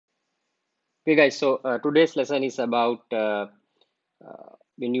Okay, guys. So today's lesson is about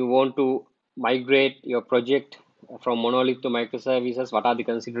when you want to migrate your project from monolith to microservices. What are the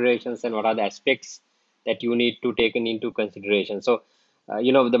considerations and what are the aspects that you need to take into consideration? So,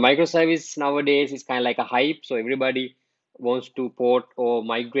 the microservice nowadays is kind of like a hype. So everybody wants to port or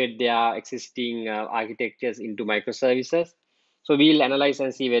migrate their existing architectures into microservices. So we'll analyze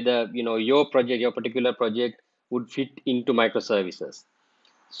and see whether your project, your particular project, would fit into microservices.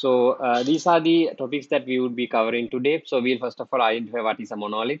 So these are the topics that we would be covering today. So we'll first of all identify what is a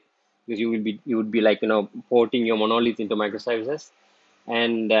monolith, because you would be like porting your monolith into microservices,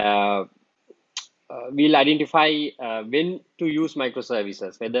 and we'll identify when to use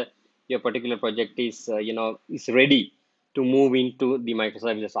microservices, whether your particular project is is ready to move into the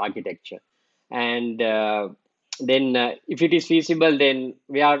microservices architecture, and then if it is feasible, then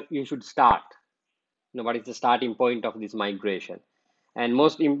where you should start. What is the starting point of this migration, and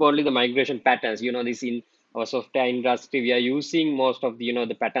most importantly the migration patterns. This in our software industry we are using most of the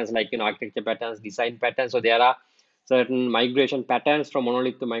the patterns, like architecture patterns, design patterns. So there are certain migration patterns from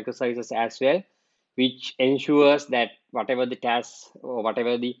monolith to microservices as well, which ensures that whatever the tasks or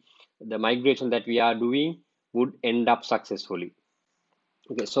whatever the migration that we are doing would end up successfully.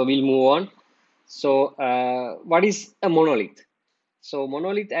 Okay, so we'll move on. So what is a monolith? So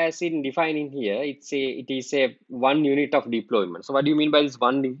monolith, as in defined in here, it is a one unit of deployment. So what do you mean by this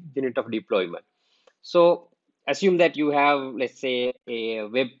one unit of deployment? So assume that you have, let's say, a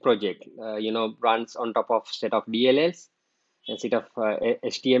web project, runs on top of set of DLLs and set of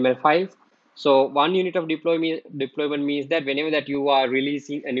HTML files. So one unit of deployment means that whenever that you are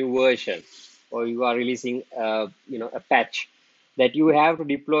releasing a new version, or you are releasing a patch, that you have to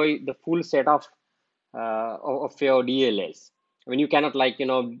deploy the full set of your DLLs. I mean, you cannot, like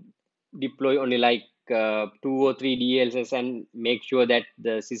deploy only like two or three DLLs and make sure that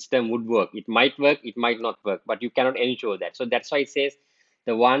the system would work. It might work, it might not work, but you cannot ensure that. So that's why it says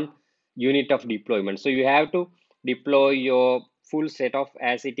the one unit of deployment. So you have to deploy your full set of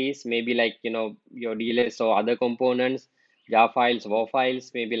as it is, maybe like your DLLs or other components, jar files, war files,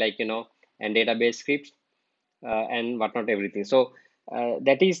 maybe like and database scripts, and whatnot, everything. So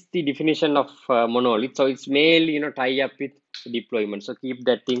that is the definition of monolith. So it's mainly tie up with deployment. So keep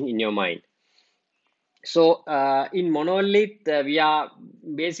that thing in your mind. So in monolith, we are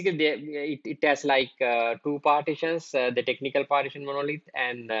basically it has like two partitions: the technical partition monolith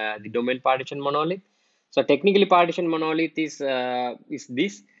and the domain partition monolith. So technically partition monolith is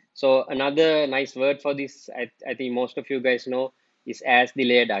this. So another nice word for this, I think most of you guys know, is as the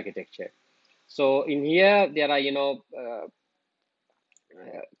layered architecture. So in here there are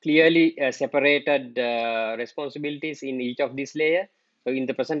clearly separated responsibilities in each of these layer. So in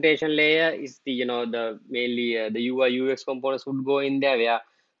the presentation layer is the the mainly the UI UX components would go in there, where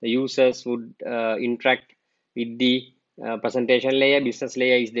the users would interact with the presentation layer. Business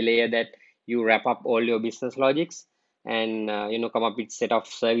layer is the layer that you wrap up all your business logics and come up with set of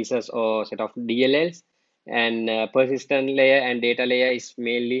services or set of DLLs. And persistent layer and data layer is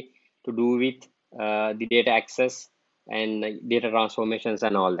mainly to do with the data access and data transformations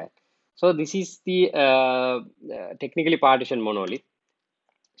and all that. So this is the technically partition monolith.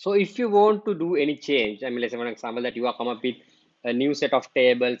 So if you want to do any change, I mean, let's say for example that you are come up with a new set of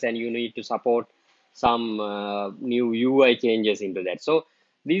tables and you need to support some new UI changes into that. So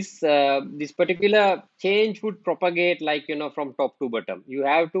this particular change would propagate like from top to bottom. You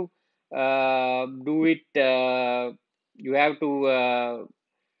have to do it. You have to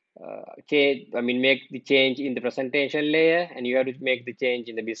change, I mean, make the change in the presentation layer, and you have to make the change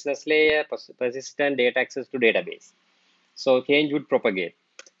in the business layer, persistent data access to database. So change would propagate.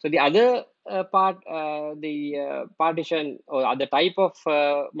 So the other partition or other type of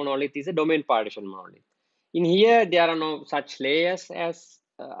monolith is a domain partition monolith. In here, there are no such layers as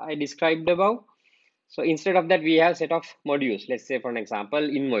I described above. So instead of that, we have set of modules. Let's say, for an example,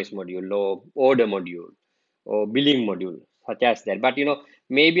 invoice module or order module or billing module, such as that. But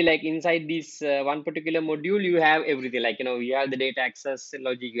maybe like inside this one particular module, you have everything. Like you have the data access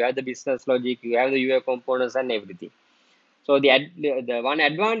logic, you have the business logic, you have the UI components and everything. So the one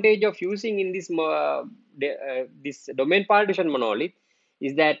advantage of using in this domain partition monolith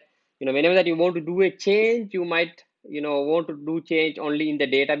is that whenever that you want to do a change, you might want to do change only in the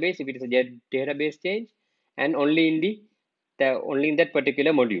database if it is a database change, and only in only in that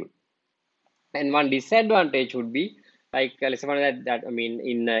particular module. And one disadvantage would be like let's say that I mean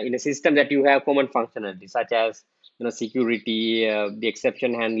in a system that you have common functionality such as security, the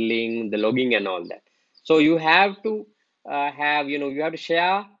exception handling, the logging, and all that. So you have to have you have to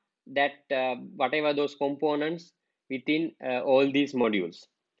share that whatever those components within all these modules.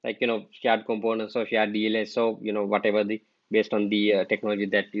 like shared components or shared DLS, so whatever the based on the technology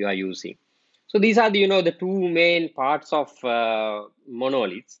that you are using. So these are the the two main parts of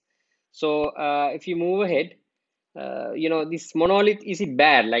monoliths. So if you move ahead, this monolith, is it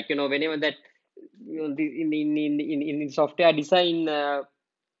bad? Like whenever that in software design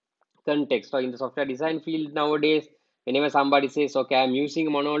context, or in the software design field nowadays, whenever somebody says, okay, I'm using a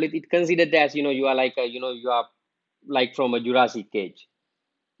monolith, it considered as you are like you are like from a Jurassic age.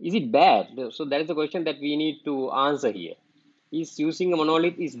 Is it bad? So that is the question that we need to answer here. Is using a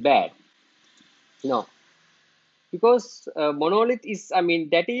monolith is bad? No, because monolith is, I mean,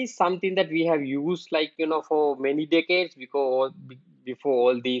 that is something that we have used like for many decades, because before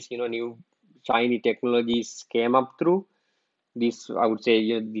all these new shiny technologies came up through this, I would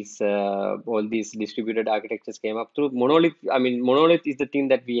say, this all these distributed architectures came up through monolith. I mean, monolith is the thing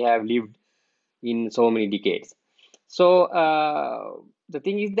that we have lived in so many decades. So the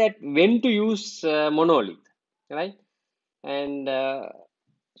thing is that when to use monolith, right? And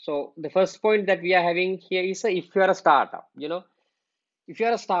so the first point that we are having here is if you are a startup, if you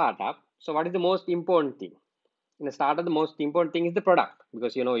are a startup, so what is the most important thing? In a startup, the most important thing is the product,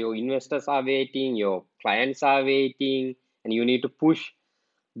 because your investors are waiting, your clients are waiting, and you need to push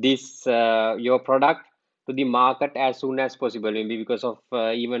this your product to the market as soon as possible, maybe because of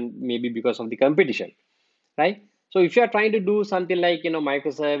even maybe because of the competition, right? So if you are trying to do something like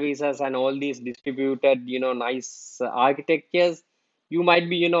microservices and all these distributed nice architectures, you might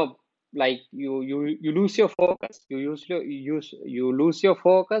be like you lose your focus. You lose your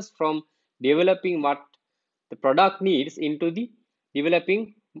focus from developing what the product needs into the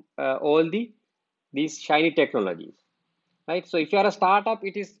developing all these shiny technologies, right? So if you are a startup,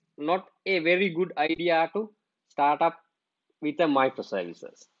 it is not a very good idea to start up with a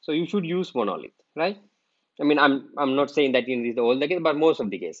microservices. So you should use monolith, right? I mean, I'm not saying that in all the cases, but most of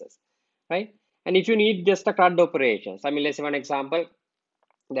the cases, right? And if you need just a CRUD operations, I mean, let's say one example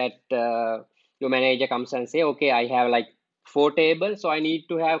that your manager comes and say, okay, I have like 4 tables, so I need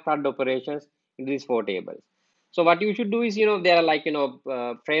to have CRUD operations in these 4 tables. So what you should do is, there are like,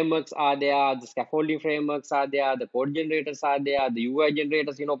 frameworks are there, the scaffolding frameworks are there, the code generators are there, the UI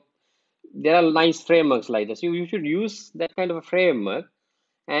generators, there are nice frameworks like this. You should use that kind of a framework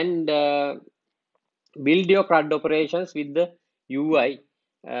and build your CRUD operations with the UI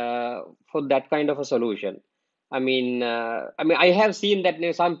for that kind of a solution. I mean, I have seen that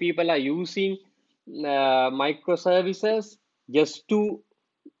some people are using microservices just to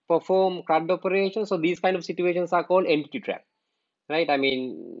perform CRUD operations. So these kind of situations are called entity trap, right? I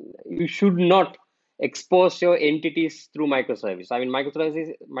mean, you should not expose your entities through microservices. I mean,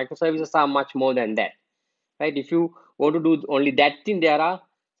 microservices are much more than that, right? If you want to do only that thing, there are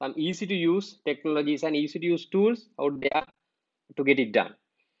some easy to use technologies and easy to use tools out there to get it done.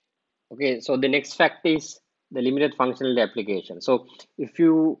 Okay, so the next fact is the limited functionality application. So if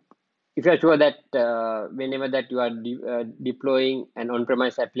you are sure that whenever that you are deploying an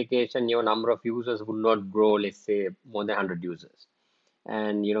on-premise application, your number of users would not grow, let's say, more than 100 users,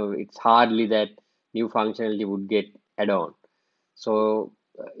 and it's hardly that new functionality would get add on. So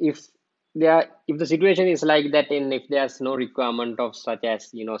if the situation is like that, and if there's no requirement of such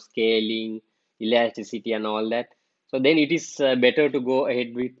as scaling, elasticity, and all that, so then it is better to go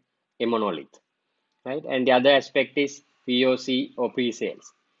ahead with a monolith, right? And the other aspect is POC or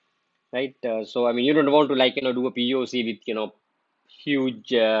pre-sales, right? So I mean, you don't want to like do a POC with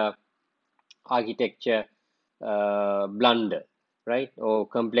huge architecture blunder, right? Or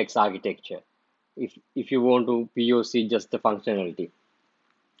complex architecture. If you want to POC just the functionality,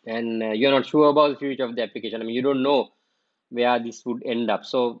 and you're not sure about the future of the application. I mean, you don't know where this would end up.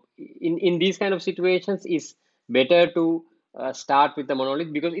 So in these kind of situations, it's better to start with the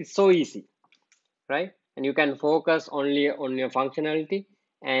monolith because it's so easy, right? And you can focus only on your functionality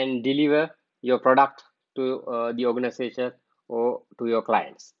and deliver your product to the organization or to your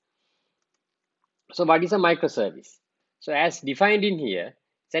clients. So what is a microservice? So as defined in here,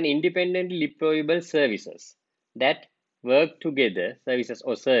 it's an independently deployable services that work together, services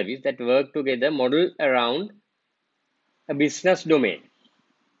or service that work together model around a business domain.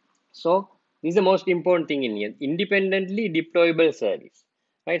 So this is the most important thing in here, independently deployable service,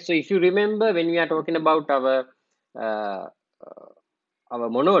 right? So if you remember when we are talking about uh, our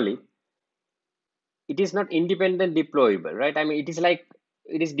monolith, it is not independent deployable, right? I mean, it is like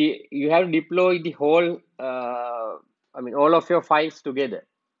you have to deploy the whole I mean all of your files together,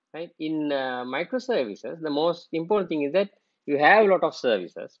 right? In microservices, the most important thing is that you have a lot of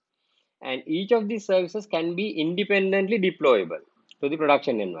services, and each of these services can be independently deployable to the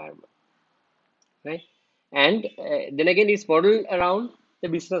production environment, right? And then again, it's modeled around the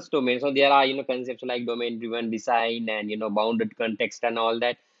business domain. So there are, concepts like domain driven design and, bounded context and all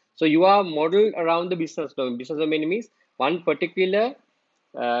that. So you are modeled around the business domain. Business domain means one particular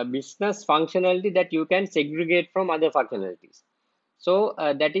business functionality that you can segregate from other functionalities. So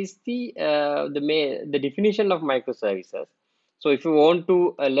that is the definition of microservices. So if you want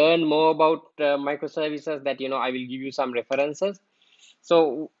to learn more about microservices, that I will give you some references.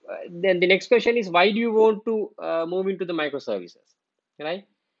 So then the next question is, why do you want to move into the microservices, right?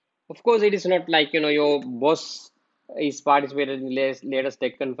 Of course, it is not like your boss is participated in the latest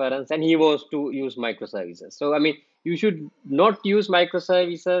tech conference and he wants to use microservices. So I mean, you should not use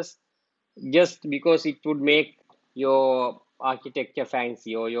microservices just because it would make your architecture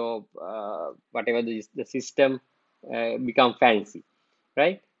fancy, or your whatever the system become fancy,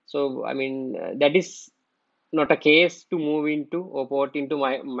 right? So I mean, that is not a case to move into or port into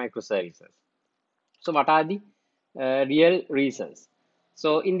microservices. So what are the real reasons?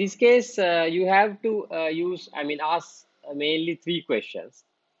 So in this case, you have to ask mainly three questions,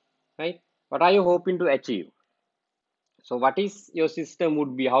 right? What are you hoping to achieve? So what is your system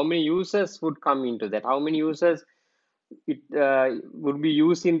would be? How many users would come into that? How many users it would be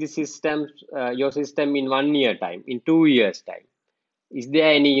used in the system, your system in 1 year time, in 2 years time? Is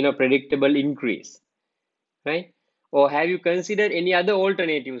there any predictable increase, right? Or have you considered any other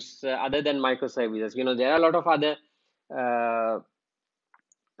alternatives other than microservices? There are a lot of other uh,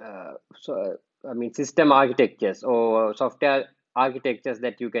 system architectures or software architectures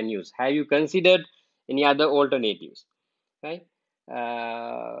that you can use. Have you considered any other alternatives, right?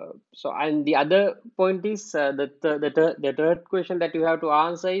 And the other point is, the third question that you have to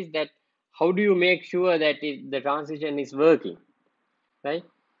answer is that how do you make sure that the transition is working, right?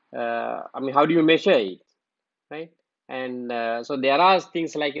 How do you measure it, right? And so there are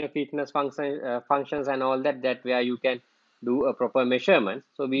things like fitness functions and all that where you can do a proper measurement.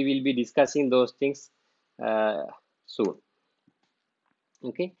 So we will be discussing those things uh, soon.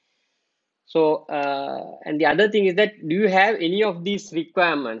 Okay. So and the other thing is that, do you have any of these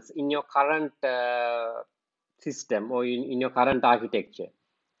requirements in your current system or in your current architecture,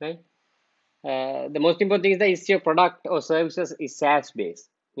 right? The most important thing is that, is your product or services is SaaS based.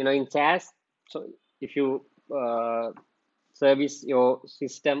 In SaaS, so if you service your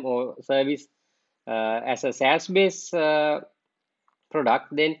system or service as a SaaS based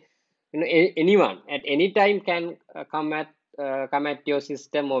product, then anyone at any time can come at your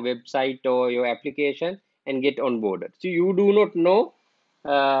system or website or your application and get onboarded. So you do not know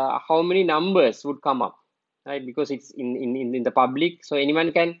how many numbers would come up, right? Because it's in the public, so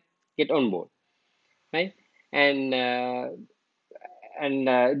anyone can get on board, right? And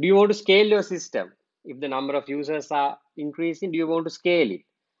do you want to scale your system? If the number of users are increasing, do you want to scale it,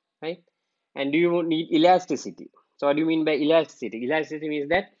 right? And do you need elasticity? So what do you mean by elasticity? Elasticity means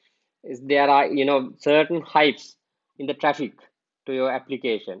that there are certain heights in the traffic to your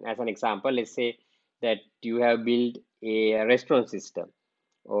application. As an example, let's say that you have built a restaurant system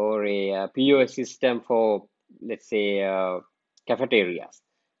or a POS system for, let's say, cafeterias.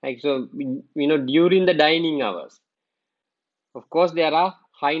 Like, so during the dining hours, of course, there are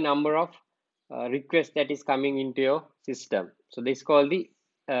high number of requests that is coming into your system. So this is called the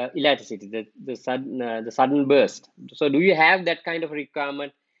elasticity, the sudden burst. So do you have that kind of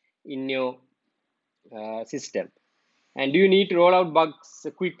requirement in your system? And do you need to roll out bugs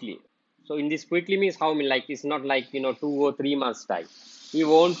quickly? So in this quickly means how many, like it's not like 2 or 3 months time. We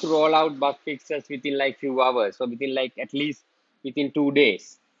want to roll out bug fixes within like few hours, so within like at least within 2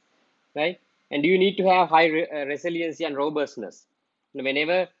 days, right? And you need to have high resiliency and robustness.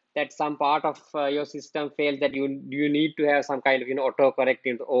 Whenever that some part of your system fails, that you need to have some kind of auto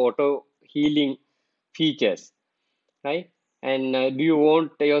correcting or auto healing features, right? And do you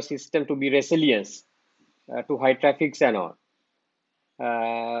want your system to be resilient to high traffics and all?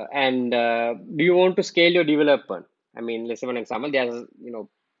 And do you want to scale your development? Let's say one example. There's in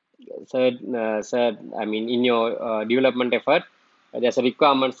your development effort, there's a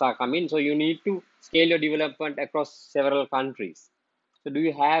requirements are coming, so you need to scale your development across several countries. So do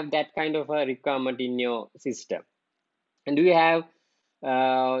you have that kind of a requirement in your system? And do you have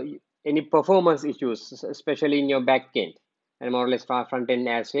uh, any performance issues, especially in your back end and more or less front end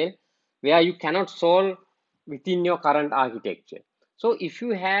as well, where you cannot solve within your current architecture? So if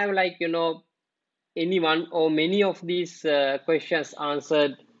you have like any one or many of these questions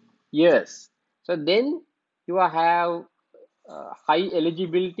answered yes, so then you have high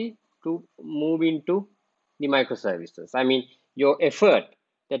eligibility to move into the microservices. Your effort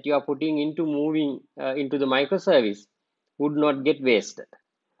that you are putting into moving into the microservice would not get wasted.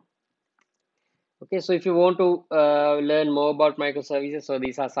 Okay, so if you want to learn more about microservices, so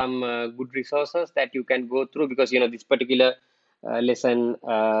these are some good resources that you can go through, because this particular lesson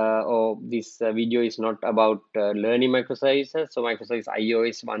or this video is not about learning microservices. So microservice IO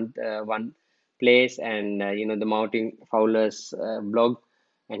is one place, and the Martin Fowler's blog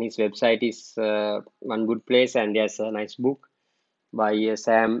and his website is one good place, and there's a nice book by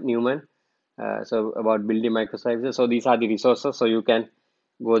Sam Newman. So about building microservices. So these are the resources, so you can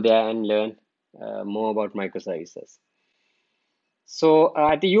go there and learn more about microservices. So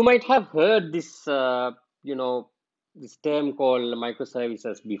I think you might have heard this, you know, this term called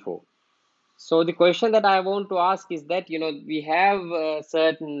microservices before. So the question that I want to ask is that, we have a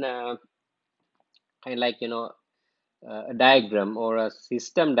certain kind of like, a diagram or a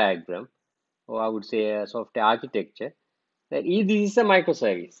system diagram, or I would say a software architecture, that this is a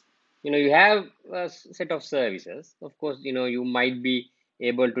microservice. You have a set of services. Of course, you might be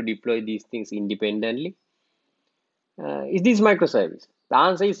able to deploy these things independently. Is this microservice? The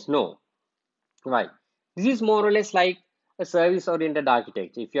answer is no. Why? This is more or less like a service-oriented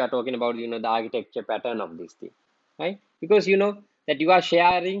architecture. If you are talking about, the architecture pattern of this thing, right? Because you know that you are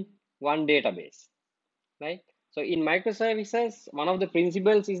sharing one database, right? So in microservices, one of the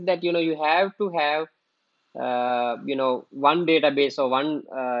principles is that you have to have one database or one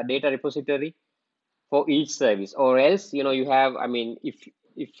data repository for each service, or else you have, I mean, if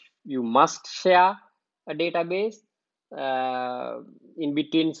you must share a database in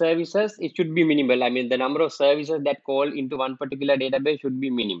between services, it should be minimal. I mean, the number of services that call into one particular database should be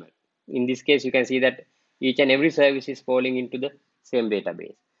minimal. In this case, you can see that each and every service is calling into the same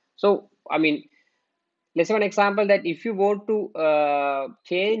database. So I mean, let's say an example that if you want to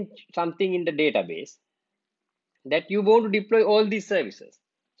change something in the database, that you want to deploy all these services.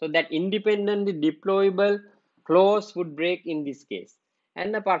 So that independently deployable clause would break in this case.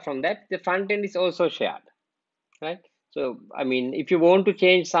 And apart from that, the front end is also shared, right? So, I mean, if you want to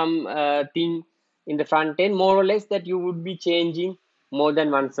change some thing in the front end, more or less that you would be changing more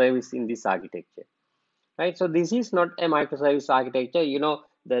than one service in this architecture, right? So this is not a microservice architecture.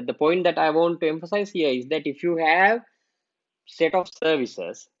 The point that I want to emphasize here is that if you have set of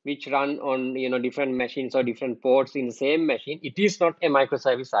services which run on different machines or different ports in the same machine, it is not a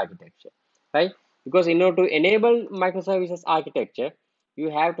microservice architecture, right? Because in order to enable microservices architecture, you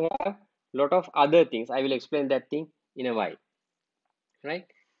have to have a lot of other things. I will explain that thing in a while, right?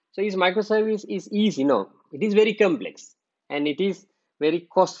 So is microservice is easy? No, it is very complex, and it is very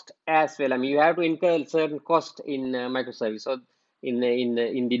cost as well. I mean, you have to incur certain cost in microservice. So in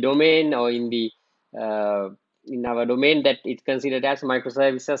the domain, or uh, in our domain, that it's considered as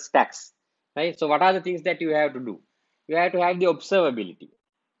microservices stacks, right? So what are the things that you have to do? You have to have the observability,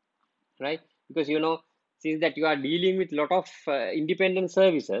 right? Because since that you are dealing with a lot of independent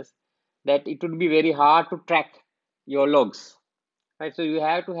services, that it would be very hard to track your logs, right? So you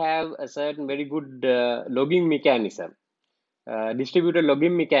have to have a certain very good logging mechanism, distributed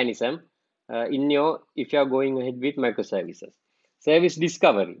logging mechanism in your, if you are going ahead with microservices. Service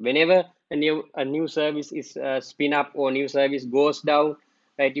discovery, whenever a new service is spin up or new service goes down,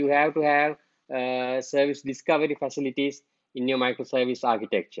 right? You have to have service discovery facilities in your microservice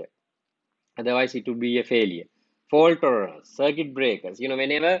architecture. Otherwise, it would be a failure. Fault tolerance, circuit breakers.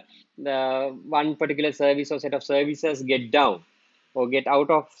 Whenever the one particular service or set of services get down or get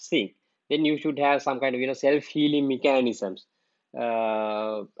out of sync, then you should have some kind of self-healing mechanisms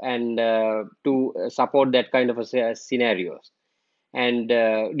and to support that kind of scenarios. And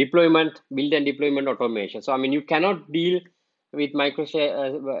deployment, build and deployment automation. So I mean, you cannot deal with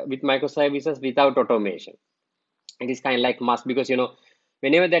microservices without automation. It is kind of like must, because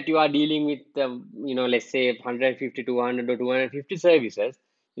whenever that you are dealing with let's say 150 200 or 250 services,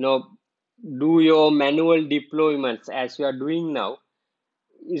 you know do your manual deployments as you are doing now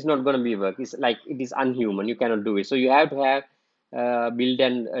is not going to be work. It's like it is unhuman, you cannot do it. So you have to have build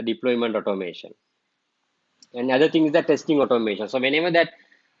and deployment automation. And other thing is the testing automation. So whenever that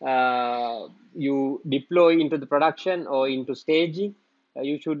you deploy into the production or into staging,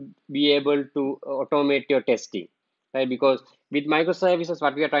 you should be able to automate your testing, right? Because with microservices,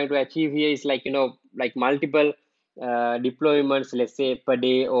 what we are trying to achieve here is like like multiple deployments, let's say per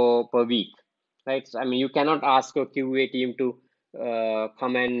day or per week, right? So I mean, you cannot ask your QA team to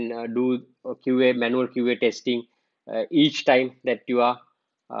come and do QA, manual QA testing each time that you are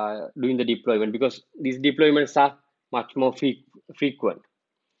doing the deployment, because these deployments are much more frequent.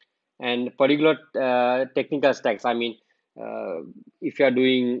 And particular technical stacks, I mean, if you are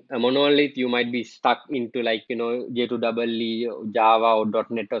doing a monolith, you might be stuck into like J2EE, Java or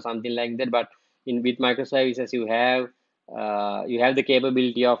 .NET or something like that. But with microservices, you have the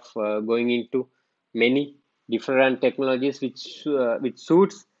capability of going into many different technologies which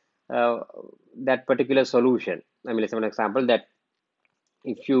suits uh, that particular solution. I mean, let's have an example that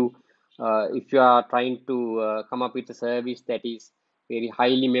if you are trying to come up with a service that is very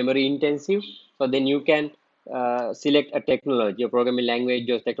highly memory intensive, so then you can select a technology, a programming language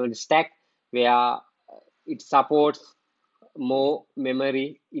or technology stack where it supports more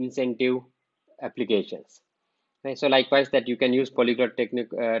memory incentive applications. Right? So likewise, that you can use polyglot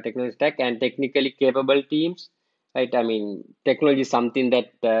technology stack and technically capable teams. Right? I mean, technology is something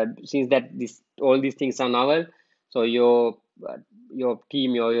that since that this all these things are novel, so uh, your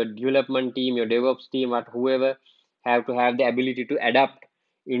team, your development team, your DevOps team, or whoever have to have the ability to adapt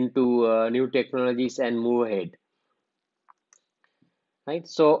into new technologies and move ahead. Right?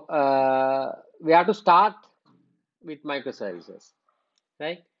 So we have to start with microservices.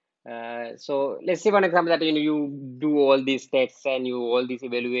 Right? So let's say one example that you do all these tests and you all these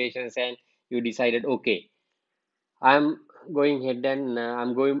evaluations and you decided, okay, I'm going ahead and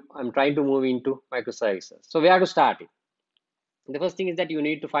I'm trying to move into microservices. So where to start it? The first thing is that you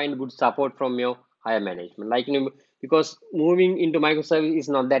need to find good support from your higher management, like because moving into microservice is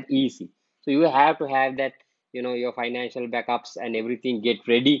not that easy. So you have to have that your financial backups and everything get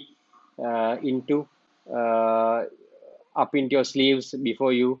ready into uh, up into your sleeves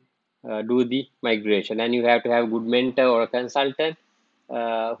before you do the migration, and you have to have good mentor or a consultant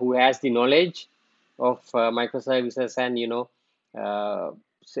who has the knowledge of microservices, and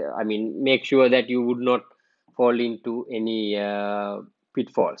I mean, make sure that you would not fall into any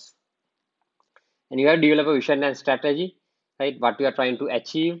pitfalls. And you have to develop a vision and strategy, right? What you are trying to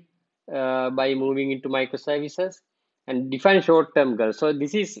achieve by moving into microservices, and define short-term goals. So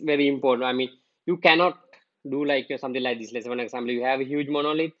this is very important. I mean, you cannot do like something like this. Let's say, for example, you have a huge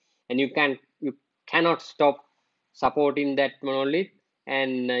monolith, and you cannot stop supporting that monolith,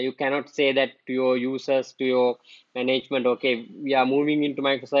 and you cannot say that to your users, to your management, okay, we are moving into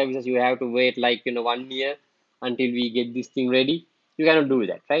microservices. You have to wait like 1 year until we get this thing ready. You cannot do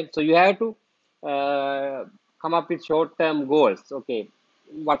that, right? So you have to uh, come up with short-term goals. Okay,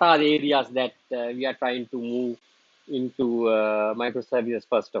 what are the areas that we are trying to move into microservices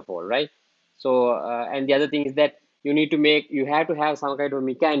first of all, right? So, and the other thing is that you have to have some kind of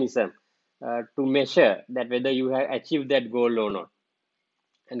mechanism to measure that whether you have achieved that goal or not,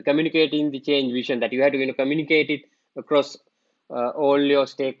 and communicating the change vision, that you have to communicate it across all your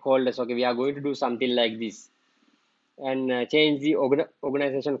stakeholders. Okay, we are going to do something like this, and change the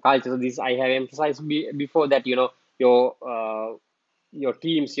organization culture. So this I have emphasized before, that your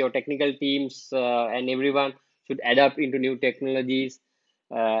teams, your technical teams, and everyone should adapt into new technologies,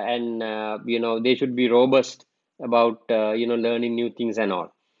 and they should be robust about learning new things and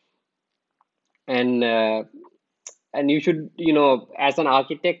all. And you should, as an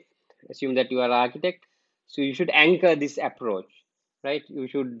architect, assume that you are an architect, so you should anchor this approach, right? You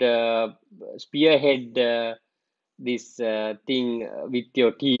should spearhead this thing with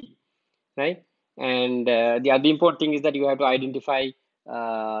your team, right? And the other important thing is that you have to identify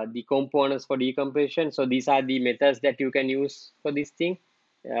the components for decompression. So these are the methods that you can use for this thing.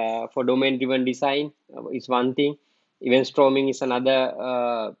 For domain driven design is one thing, event storming is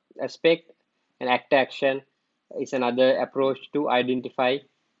another aspect, and act action is another approach to identify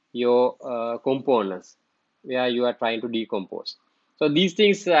your components where you are trying to decompose. So these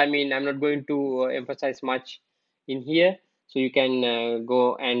things, I mean, I'm not going to emphasize much in here. So you can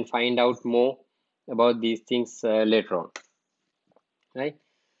go and find out more about these things later on, right?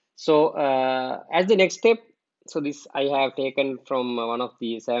 So as the next step, so this I have taken from one of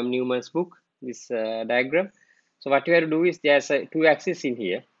the Sam Newman's book, this diagram. So what you have to do is there's two axes in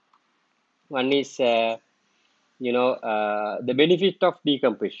here. One is the benefit of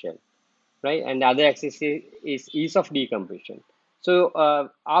decompression, right? And the other axis is ease of decompression. So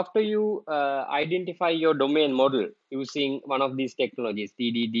after you identify your domain model using one of these technologies,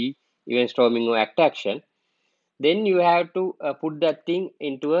 TDD, event storming, or act action, then you have to put that thing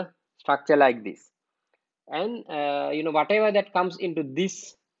into a structure like this. And whatever that comes into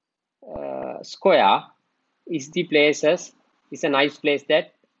this square is the places, is a nice place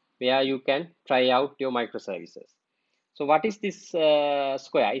that where you can try out your microservices. So what is this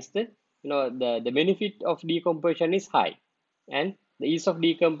square? Is the benefit of decompression is high, and the ease of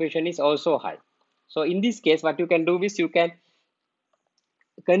decompression is also high. So in this case, what you can do is you can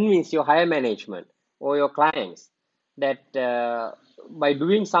convince your higher management or your clients that by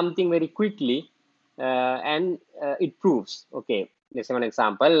doing something very quickly, and it proves, okay, let's say one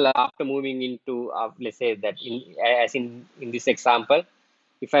example, after moving into let's say that as in this example,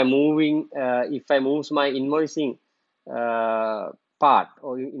 if I moves my invoicing part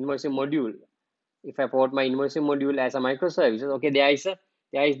or invoicing module if I port my invoicing module as a microservices, okay, there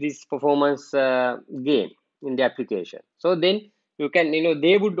is this performance gain in the application. So then you can,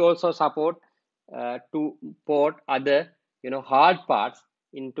 they would also support to port other, hard parts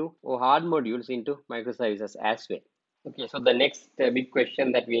into, or hard modules into microservices as well. Okay, so the next big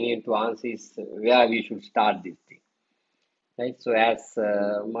question that we need to answer is where we should start this thing, right? So as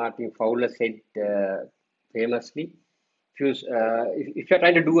Martin Fowler said famously, if you're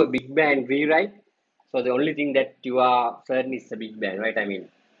trying to do a big bang rewrite, so the only thing that you are certain is a big bang, right? I mean,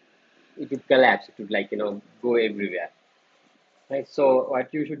 it would collapse, it would, like, go everywhere, right? So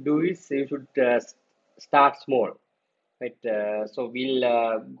what you should do is you should start small, right? So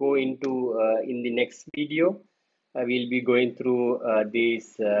we'll go into in the next video. We'll be going through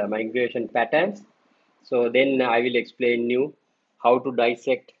these migration patterns. So then I will explain you how to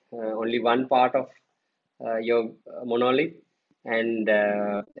dissect only one part of your monolith and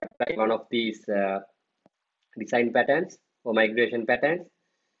apply one of these design patterns or migration patterns,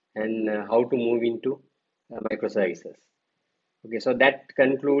 and how to move into microservices. Okay, so that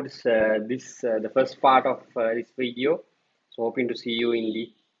concludes this the first part of this video. So hoping to see you in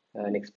the next